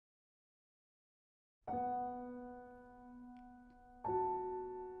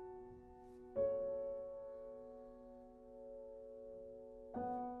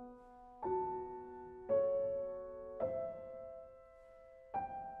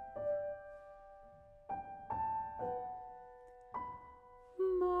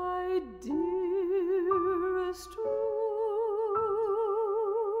Dearest Ruth,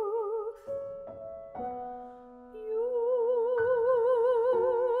 you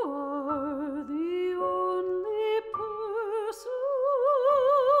are the only person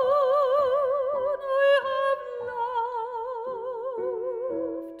I have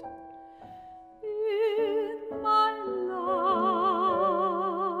loved in my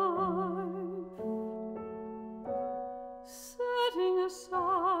life, setting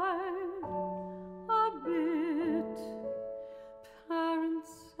aside a bit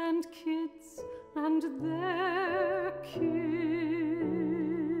parents and kids and their kids.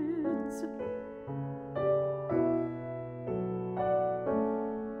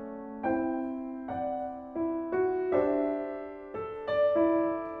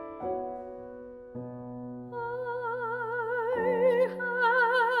 I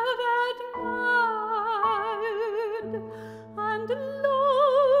have admired and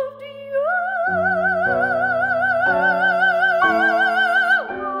loved you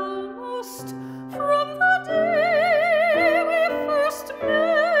almost from the day we first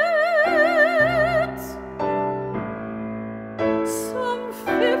met, some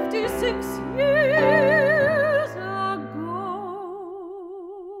 56 years ago.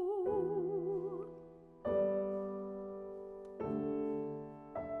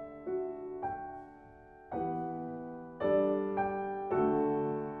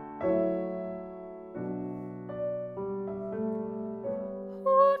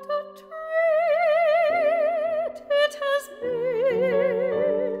 What a treat it has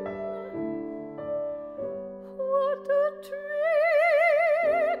been! What a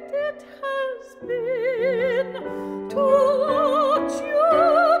treat it has been to watch you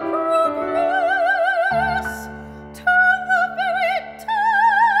progress to the very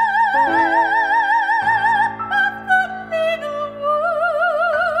top of the legal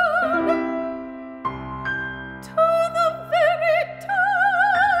world, to the very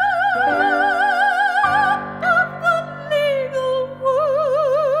top of the legal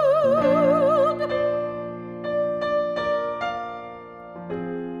world.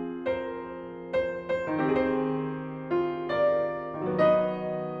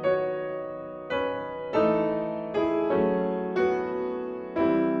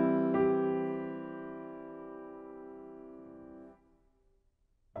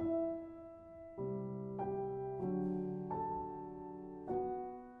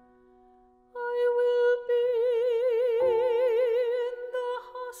 I will be in the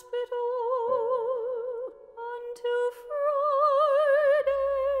hospital until Friday.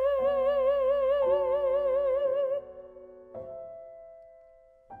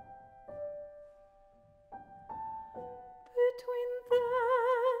 Between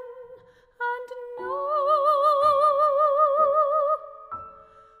then and now,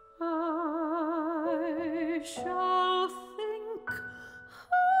 I shall think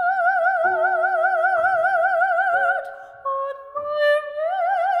hard on my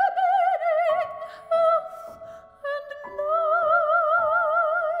remaining health and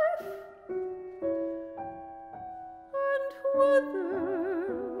life, and whether,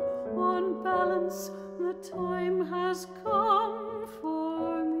 on balance, the time has come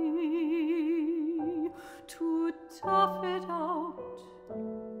for me to tough it out,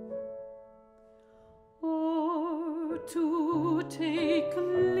 or to take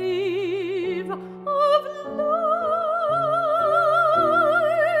leave of life.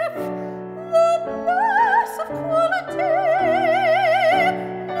 The loss of quality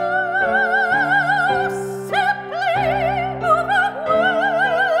now simply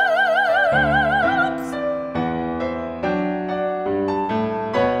overwhelms.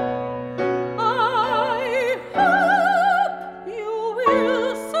 I hope you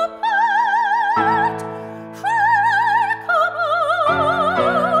will support. Pray come on.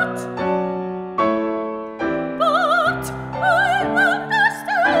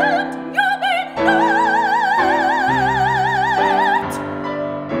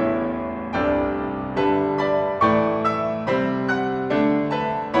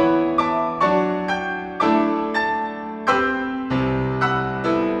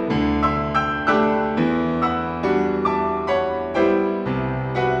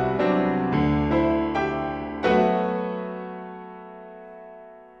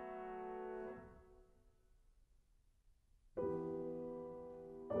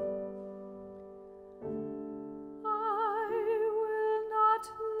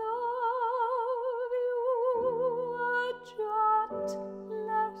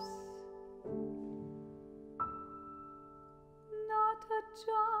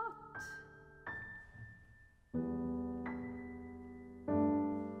 jot.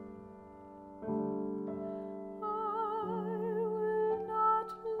 I will not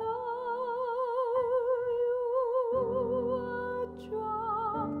love you a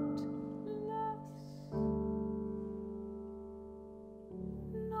jot less,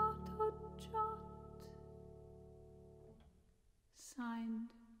 not a jot.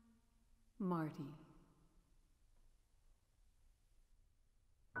 Signed, Marty.